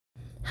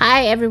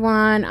Hi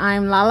everyone,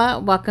 I'm Lala.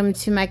 Welcome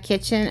to my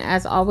kitchen.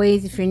 As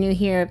always, if you're new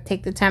here,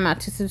 take the time out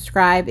to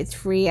subscribe. It's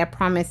free, I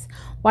promise.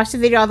 Watch the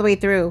video all the way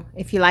through.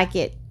 If you like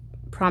it,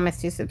 promise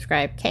to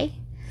subscribe, okay?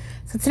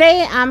 So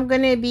today I'm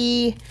going to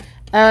be,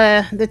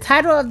 the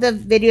title of the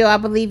video, I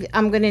believe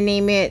I'm going to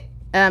name it,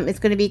 it's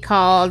going to be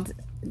called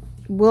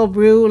Will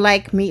Brew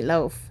Like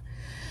Meatloaf.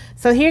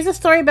 So here's a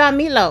story about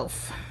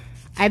Meatloaf.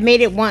 I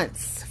made it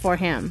once for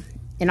him,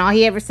 and all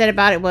he ever said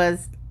about it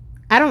was,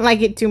 I don't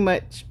like it too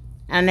much.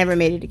 I never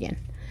made it again.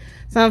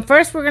 So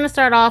first we're going to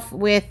start off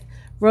with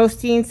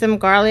roasting some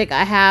garlic.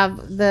 I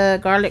have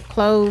the garlic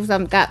cloves.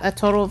 I've got a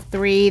total of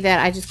 3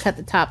 that I just cut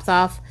the tops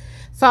off.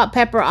 Salt,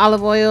 pepper,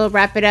 olive oil.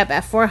 Wrap it up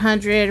at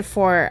 400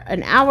 for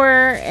an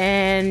hour.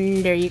 And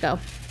there you go.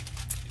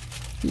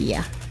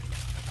 Yeah.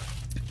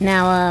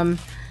 Now,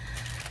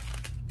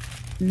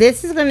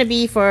 this is going to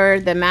be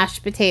for the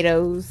mashed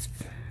potatoes.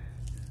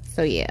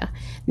 So yeah.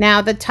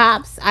 Now the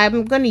tops,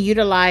 I'm going to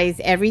utilize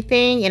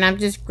everything. And I'm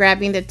just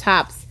grabbing the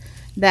tops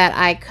that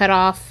I cut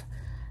off,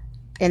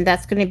 and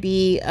that's going to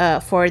be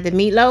for the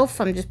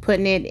meatloaf. I'm just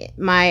putting it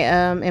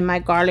in my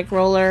garlic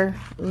roller.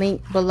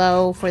 Link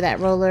below for that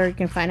roller. You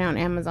can find it on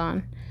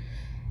Amazon.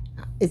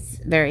 It's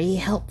very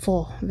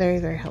helpful,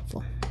 very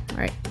helpful. All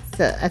right,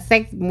 so it's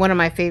like one of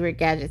my favorite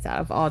gadgets out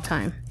of all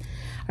time.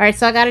 All right,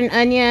 so I got an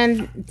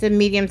onion. It's a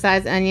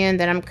medium-sized onion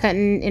that I'm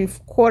cutting in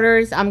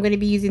quarters. I'm going to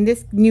be using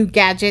this new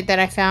gadget that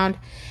I found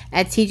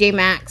at TJ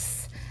Maxx.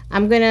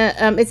 I'm gonna,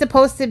 it's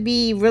supposed to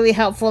be really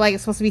helpful, like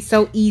it's supposed to be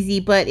so easy,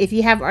 but if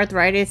you have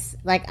arthritis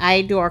like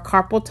I do, or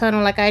carpal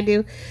tunnel like I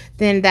do,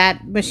 then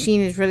that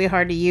machine is really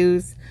hard to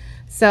use.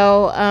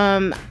 So,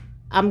 I'm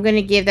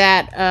gonna give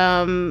that,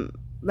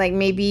 like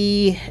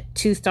maybe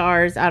 2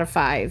 stars out of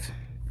 5.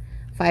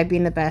 5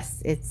 being the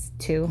best, it's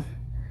 2.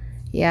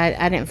 Yeah,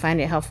 I didn't find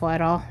it helpful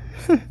at all.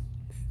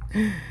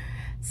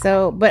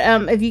 So, but,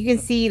 if you can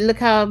see, look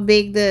how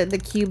big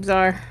the cubes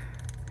are.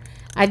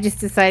 I just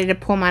decided to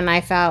pull my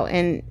knife out,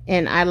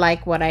 and I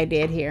like what I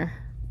did here.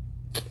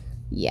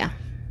 Yeah.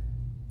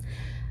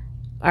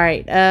 All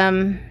right.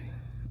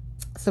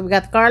 So we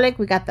got the garlic,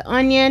 we got the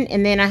onion,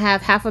 and then I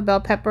have half a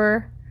bell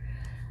pepper.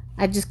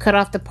 I just cut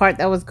off the part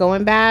that was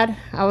going bad.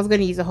 I was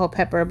going to use a whole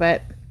pepper,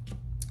 but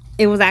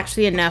it was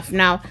actually enough.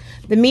 Now,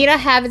 the meat I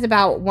have is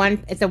about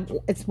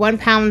it's 1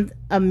 pound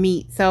of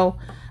meat. So,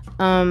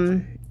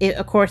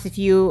 of course, if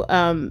you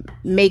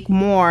make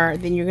more,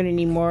 then you're going to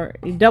need more,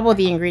 double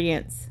the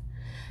ingredients.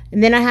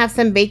 And then I have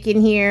some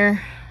bacon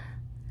here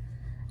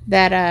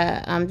that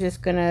I'm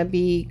just going to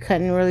be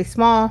cutting really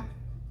small.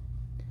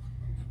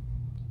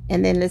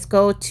 And then let's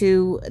go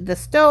to the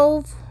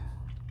stove.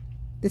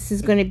 This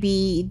is going to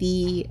be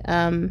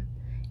the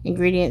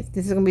ingredients.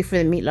 This is going to be for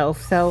the meatloaf.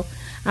 So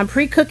I'm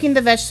pre-cooking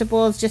the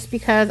vegetables just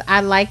because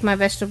I like my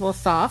vegetables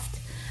soft.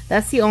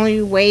 That's the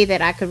only way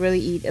that I could really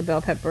eat a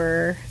bell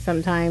pepper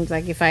sometimes.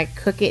 Like if I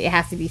cook it, it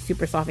has to be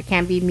super soft. It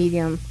can't be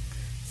medium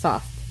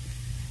soft.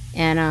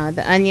 And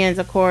the onions,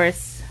 of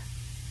course,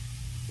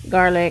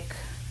 garlic.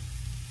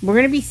 We're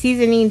going to be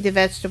seasoning the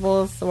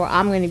vegetables, or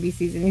I'm going to be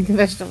seasoning the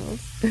vegetables.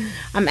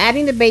 I'm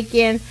adding the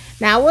bacon.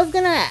 Now, I was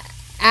going to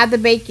add the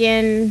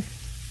bacon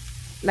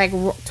like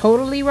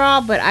totally raw,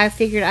 but I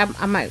figured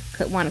I might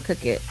want to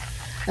cook it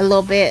a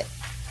little bit.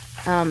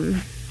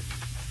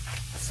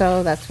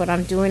 So that's what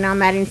I'm doing.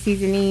 I'm adding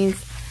seasonings.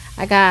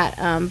 I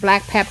got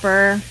black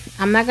pepper.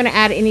 I'm not going to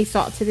add any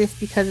salt to this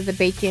because of the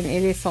bacon.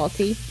 It is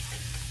salty.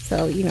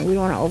 So, you know, we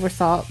don't want to over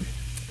salt.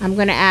 I'm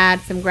going to add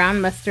some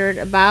ground mustard,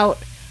 about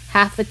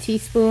half a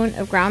teaspoon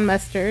of ground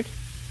mustard.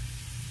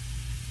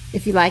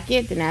 If you like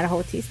it, then add a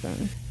whole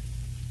teaspoon.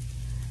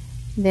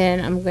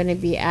 Then I'm going to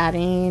be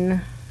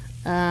adding,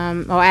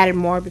 I added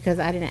more because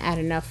I didn't add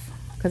enough,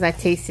 because I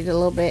tasted a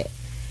little bit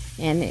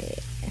and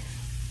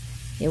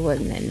it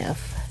wasn't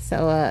enough.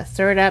 So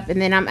stir it up,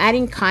 and then I'm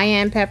adding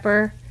cayenne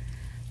pepper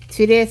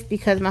to this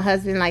because my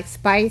husband likes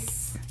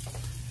spice.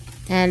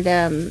 And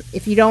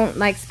if you don't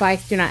like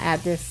spice, do not add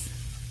this.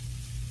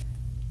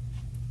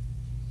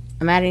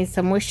 I'm adding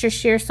some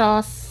Worcestershire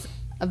sauce,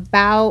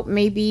 about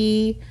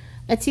maybe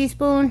a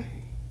teaspoon.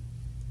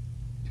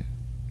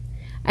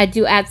 I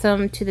do add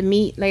some to the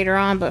meat later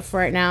on, but for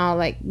right now,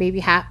 like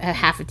maybe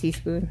half a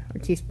teaspoon or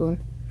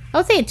teaspoon. I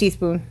would say a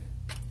teaspoon.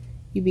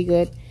 You'd be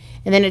good.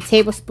 And then a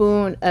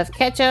tablespoon of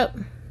ketchup.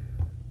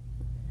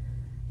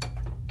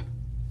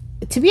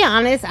 To be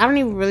honest, I don't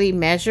even really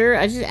measure.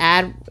 I just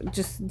add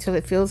just until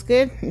it feels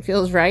good. It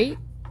feels right.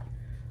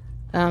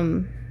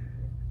 All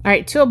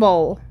right, to a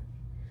bowl.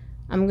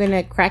 I'm going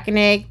to crack an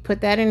egg,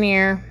 put that in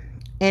there,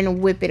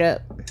 and whip it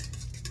up.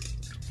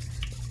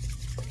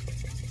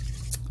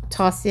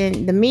 Toss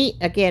in the meat.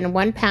 Again,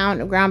 1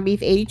 pound of ground beef,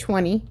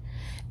 80/20.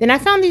 Then I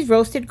found these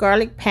roasted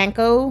garlic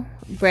panko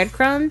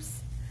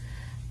breadcrumbs.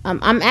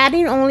 I'm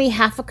adding only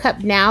half a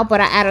cup now,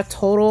 but I add a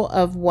total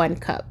of 1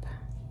 cup.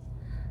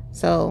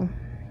 So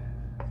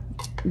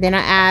then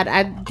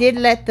I did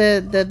let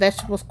the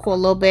vegetables cool a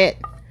little bit,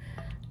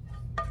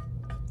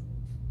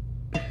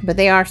 but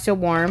they are still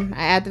warm.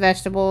 I add the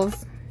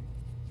vegetables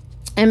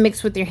and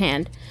mix with your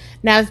hand.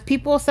 Now,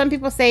 some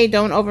people say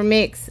don't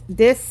overmix.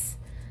 This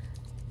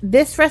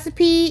this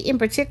recipe in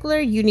particular,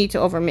 you need to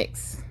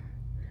overmix.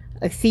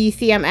 Like,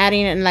 see, I'm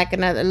adding in like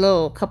another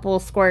little couple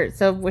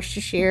squirts of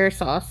Worcestershire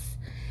sauce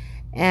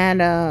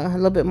and a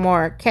little bit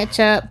more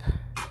ketchup.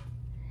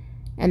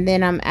 And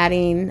then I'm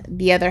adding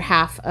the other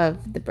half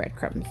of the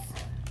breadcrumbs.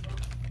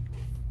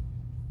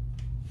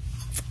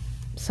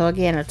 So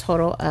again, a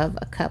total of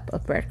a cup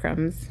of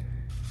breadcrumbs.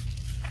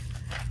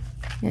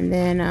 And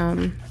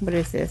then, what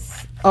is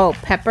this? Oh,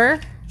 pepper.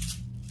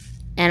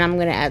 And I'm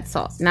going to add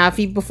salt. Now,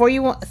 before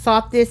you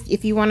salt this,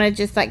 if you want to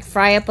just like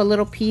fry up a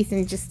little piece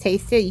and just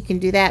taste it, you can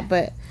do that.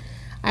 But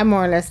I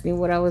more or less knew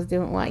what I was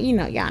doing. Well, you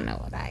know, y'all know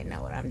what I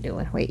know what I'm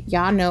doing. Wait,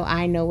 y'all know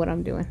I know what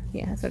I'm doing.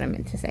 Yeah, that's what I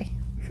meant to say.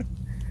 All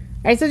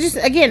right, so just,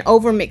 again,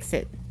 overmix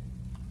it.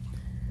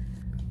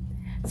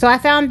 So I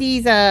found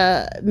these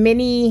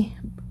mini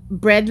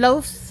bread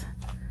loaves.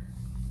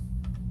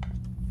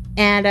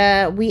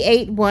 And we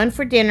ate one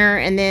for dinner,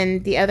 and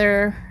then the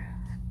other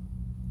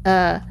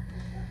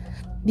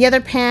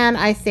pan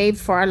I saved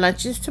for our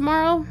lunches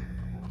tomorrow.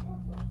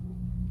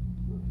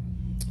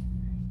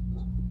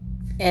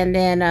 And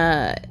then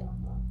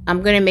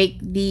I'm gonna make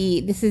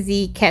this is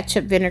the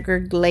ketchup vinegar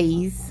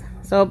glaze.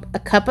 So a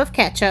cup of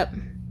ketchup,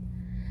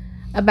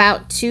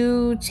 about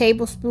 2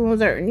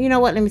 tablespoons, or you know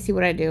what? Let me see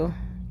what I do.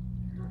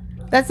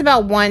 That's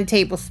about 1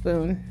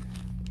 tablespoon.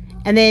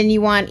 And then you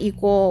want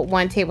equal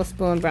 1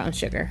 tablespoon brown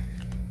sugar.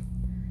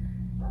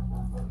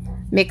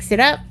 Mix it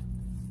up,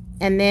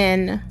 and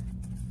then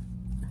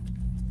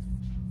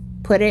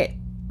put it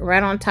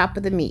right on top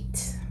of the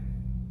meat.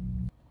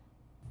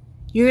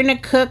 You're gonna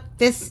cook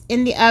this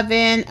in the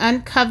oven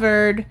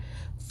uncovered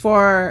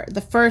for the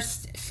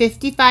first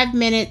 55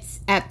 minutes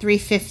at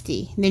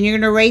 350. Then you're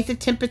gonna raise the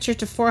temperature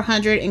to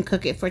 400 and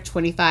cook it for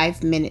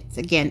 25 minutes,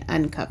 again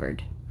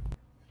uncovered.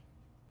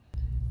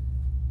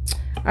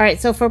 All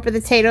right, so for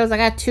potatoes, I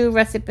got 2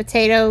 russet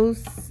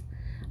potatoes.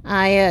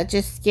 I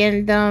just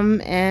skinned them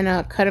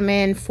and cut them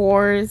in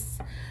 4s.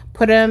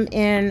 Put them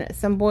in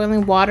some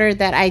boiling water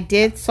that I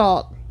did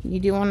salt. You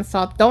do want to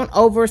salt. Don't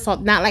over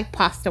salt, not like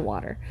pasta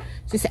water.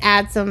 Just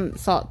add some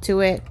salt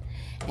to it.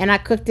 And I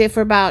cooked it for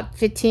about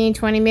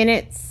 15-20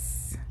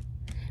 minutes.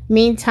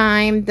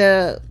 Meantime,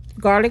 the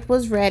garlic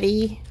was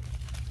ready.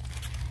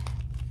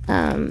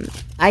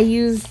 I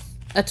used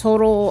a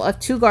total of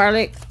 2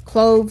 garlic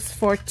cloves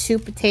for 2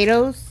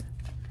 potatoes.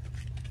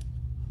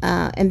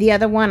 And the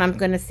other one I'm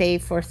going to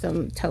save for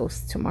some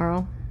toast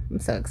tomorrow. I'm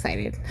so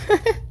excited.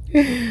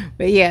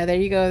 But yeah, there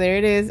you go. There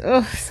it is.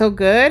 Oh, so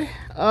good.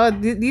 Oh,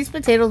 these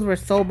potatoes were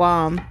so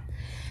bomb.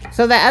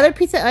 So that other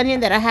piece of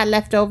onion that I had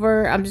left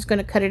over, I'm just going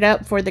to cut it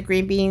up for the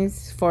green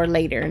beans for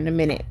later in a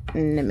minute.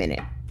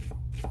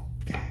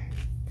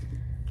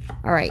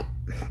 All right.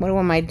 What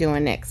am I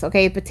doing next?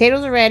 Okay,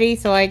 potatoes are ready.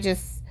 So I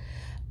just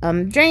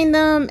drain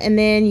them, and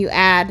then you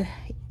add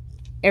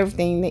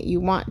everything that you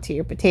want to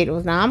your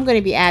potatoes. Now I'm going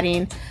to be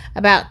adding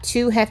about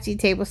 2 hefty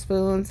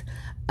tablespoons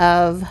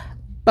of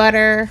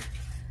butter.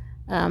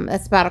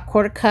 That's about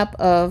 1/4 cup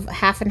of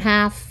half and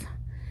half.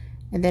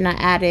 And then I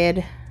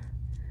added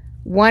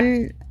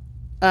 1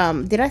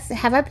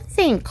 have I been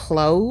saying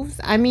cloves?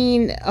 I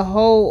mean a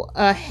whole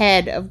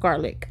head of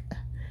garlic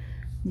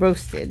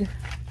roasted.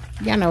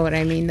 Y'all know what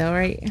I mean though,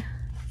 right?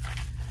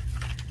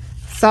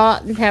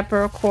 Salt and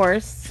pepper, of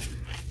course.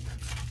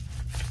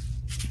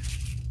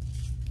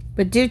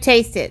 But do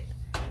taste it.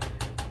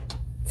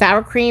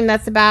 Sour cream,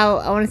 that's about,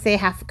 I want to say,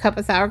 1/2 cup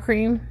of sour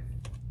cream.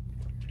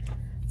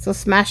 So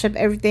smash up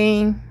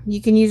everything.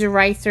 You can use a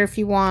ricer if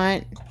you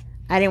want.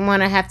 I didn't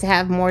want to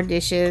have more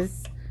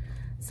dishes,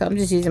 so I'm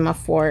just using my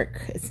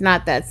fork. It's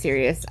not that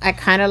serious. I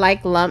kind of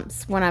like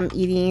lumps when I'm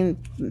eating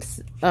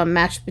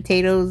mashed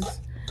potatoes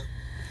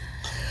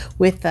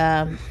with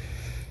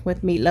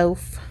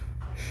meatloaf.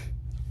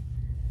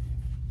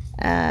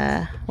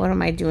 What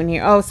am I doing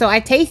here? Oh, so I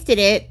tasted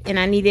it and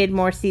I needed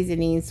more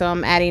seasoning, so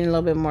I'm adding a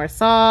little bit more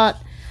salt.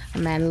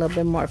 I'm adding a little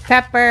bit more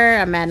pepper.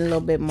 I'm adding a little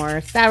bit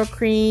more sour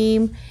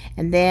cream,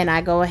 and then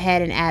I go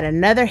ahead and add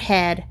another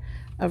head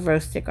of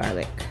roasted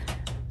garlic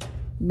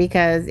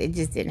because it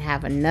just didn't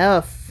have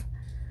enough.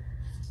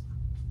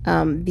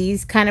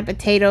 These kind of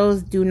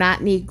potatoes do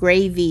not need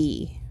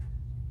gravy.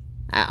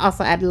 I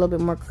also add a little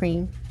bit more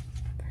cream.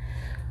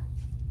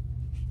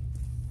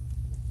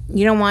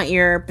 You don't want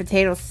your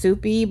potatoes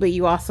soupy, but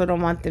you also don't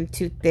want them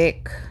too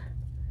thick,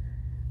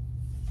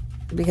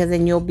 because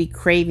then you'll be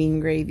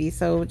craving gravy.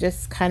 So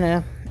just kind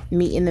of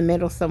meet in the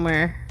middle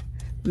somewhere.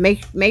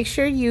 Make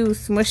sure you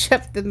smush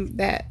up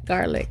that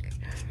garlic.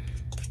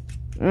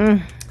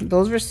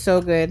 Those were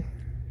so good.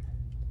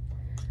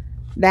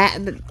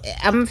 I'm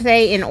gonna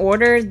say in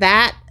order,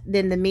 that,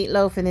 then the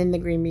meatloaf, and then the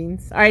green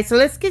beans. All right, so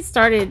let's get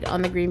started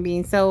on the green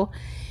beans. So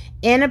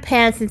in a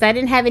pan, since I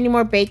didn't have any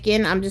more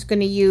bacon, I'm just going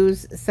to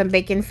use some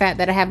bacon fat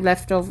that I have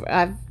left over.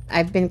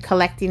 I've been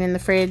collecting in the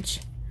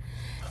fridge.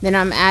 Then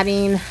I'm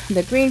adding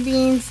the green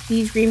beans.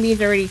 These green beans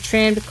are already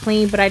trimmed,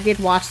 clean, but I did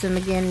wash them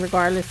again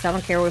regardless. I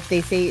don't care if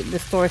they say the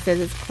store says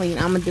it's clean.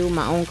 I'm going to do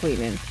my own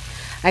cleaning.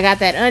 I got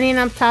that onion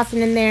I'm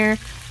tossing in there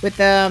with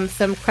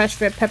some crushed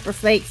red pepper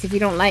flakes. If you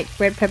don't like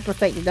red pepper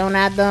flakes, don't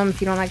add them.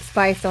 If you don't like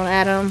spice, don't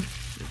add them.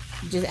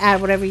 Just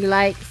add whatever you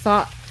like.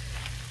 Salt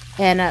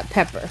and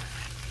pepper.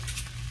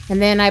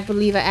 And then I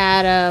believe I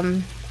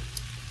add,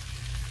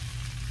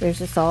 there's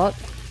the salt.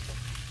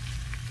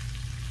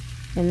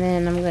 And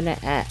then I'm going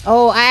to add,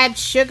 oh, I add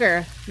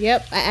sugar.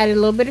 Yep, I added a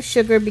little bit of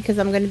sugar because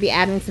I'm going to be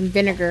adding some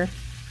vinegar.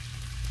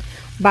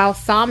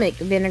 Balsamic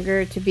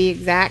vinegar to be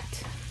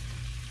exact.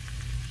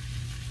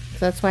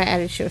 So that's why I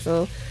added sugar.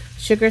 So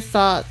sugar,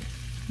 salt,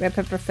 red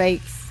pepper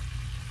flakes,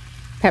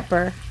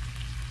 pepper,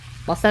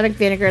 balsamic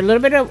vinegar, a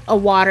little bit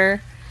of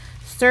water.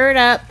 Stir it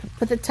up,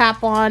 put the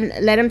top on,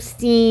 let them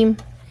steam,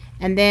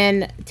 and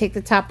then take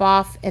the top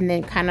off and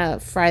then kind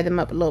of fry them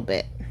up a little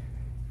bit.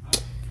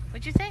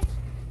 What'd you say?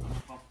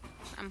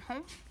 I'm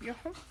home. You're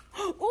home.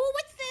 Oh,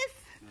 what's this?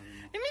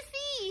 Let me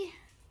see.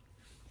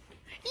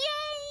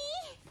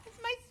 Yay! It's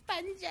my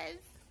sponges.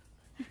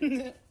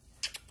 Thank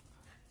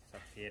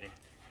you.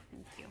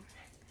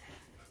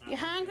 You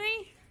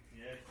hungry?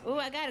 Yes. Oh,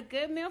 I got a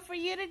good meal for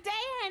you today,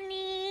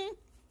 honey.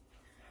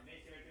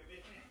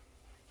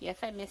 Yes,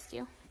 I missed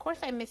you. Of course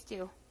I missed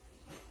you.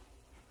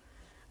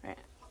 All right.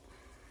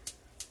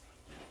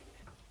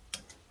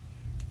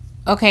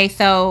 Okay,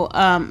 so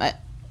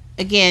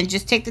again,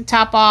 just take the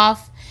top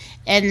off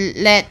and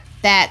let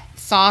that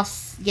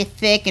sauce get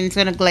thick, and it's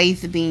gonna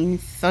glaze the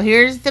beans. So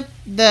here's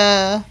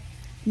the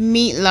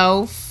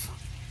meatloaf,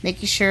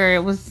 making sure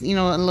it was, you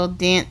know, a little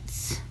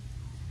dense.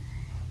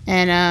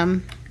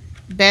 And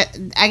but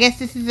I guess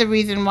this is the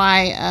reason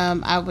why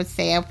I would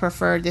say I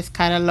prefer this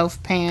kind of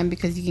loaf pan,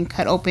 because you can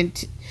cut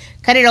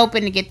it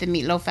open to get the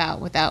meatloaf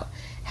out without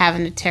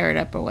having to tear it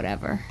up or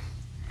whatever.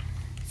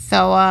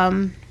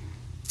 So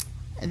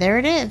there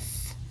it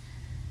is.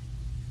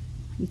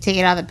 You take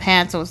it out of the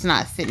pan so it's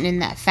not sitting in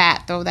that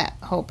fat. Throw that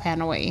whole pan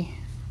away.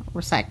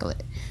 Recycle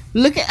it.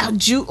 Look at how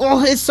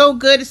oh, it's so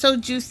good. It's so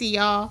juicy,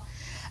 y'all.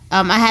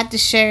 I had to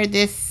share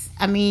this.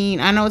 I mean,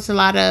 I know it's a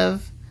lot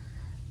of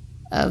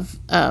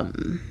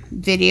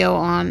video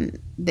on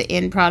the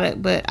end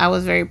product, but I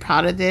was very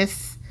proud of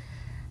this.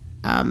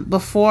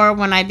 Before,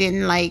 when I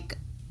didn't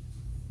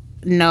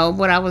know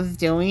what I was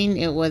doing,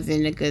 it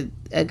wasn't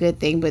a good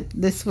thing, but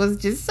this was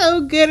just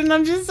so good, and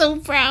I'm just so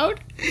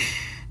proud.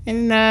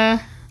 And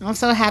I'm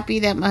so happy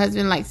that my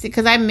husband likes it,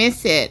 because I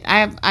miss it.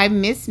 I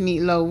miss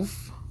meatloaf.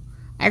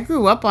 I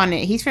grew up on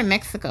it. He's from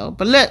Mexico.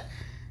 But look.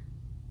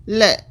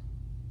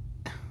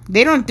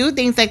 They don't do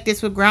things like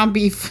this with ground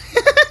beef.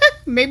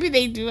 Maybe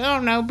they do. I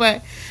don't know.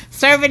 But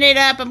serving it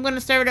up, I'm going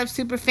to serve it up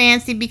super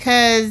fancy,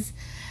 because,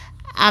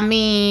 I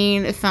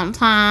mean,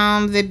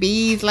 sometimes it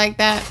bees like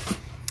that.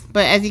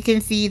 But as you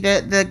can see,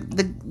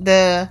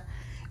 the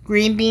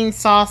green bean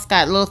sauce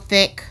got a little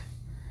thick.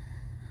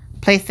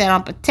 Place that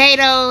on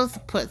potatoes.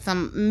 Put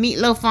some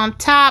meatloaf on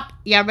top.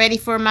 Y'all ready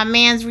for my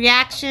man's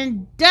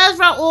reaction? Does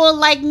Raul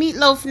like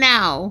meatloaf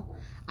now?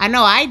 I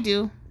know I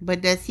do,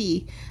 but does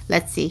he?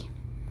 Let's see.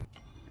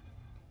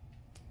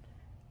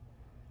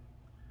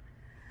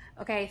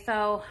 Okay,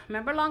 so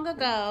remember long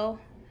ago,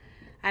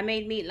 I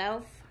made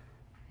meatloaf,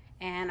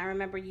 and I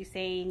remember you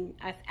saying,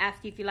 I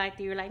asked you if you liked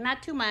it. You were like,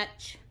 not too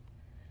much.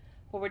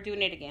 Well, we're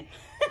doing it again.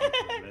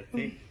 Let's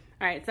see.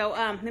 All right, so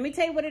let me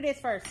tell you what it is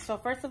first. So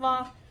first of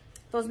all,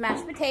 those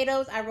mashed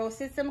potatoes, I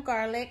roasted some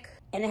garlic,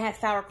 and it has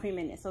sour cream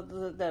in it. So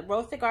the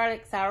roasted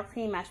garlic, sour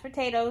cream, mashed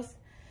potatoes,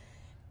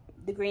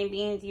 the green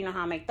beans, you know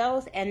how I make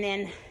those, and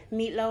then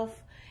meatloaf,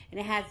 and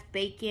it has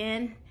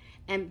bacon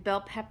and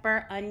bell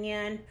pepper,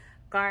 onion,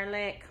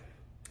 garlic,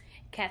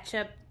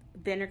 ketchup,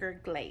 vinegar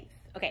glaze.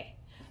 Okay,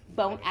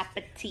 bon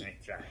appetit.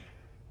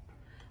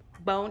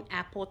 Bon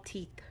apple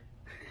teeth.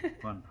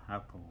 Bon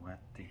apple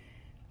teeth.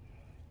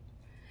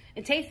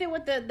 And taste it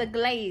with the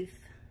glaze.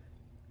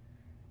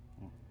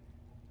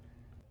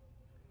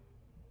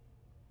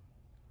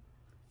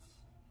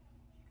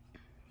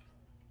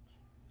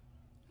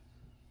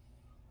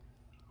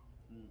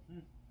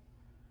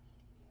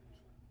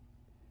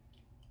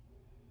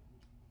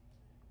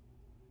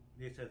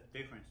 It's a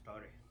different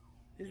story.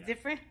 It's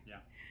different? Yeah.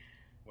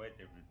 Way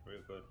different.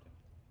 Real good.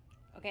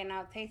 Okay,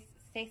 now taste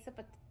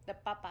the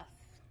papas.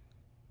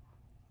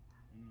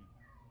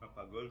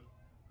 Papa good.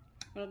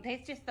 Well,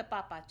 taste just the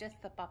papas.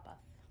 Just the papas.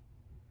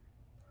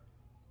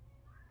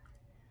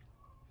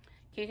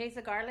 Can you taste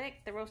the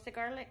garlic? The roasted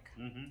garlic?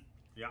 Mm-hmm.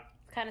 Yeah.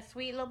 It's kind of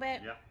sweet a little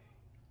bit? Yeah.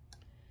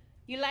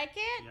 You like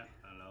it? Yeah,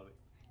 I love it.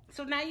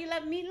 So now you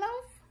love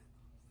meatloaf?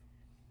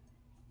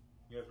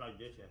 Just like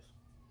this, yes.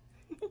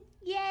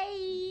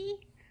 Yay!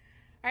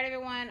 Alright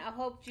everyone, I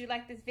hope you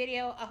liked this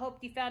video. I hope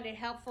you found it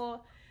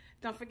helpful.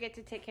 Don't forget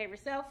to take care of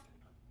yourself.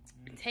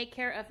 Take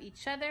care of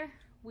each other.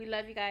 We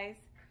love you guys.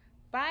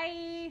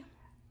 Bye!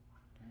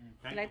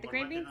 You like the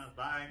green beans?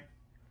 Bye.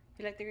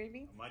 You like the green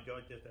beans? My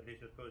joint is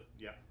delicious food.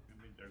 Yeah,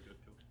 they're good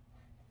too.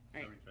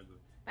 All right. Good.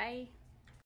 Bye.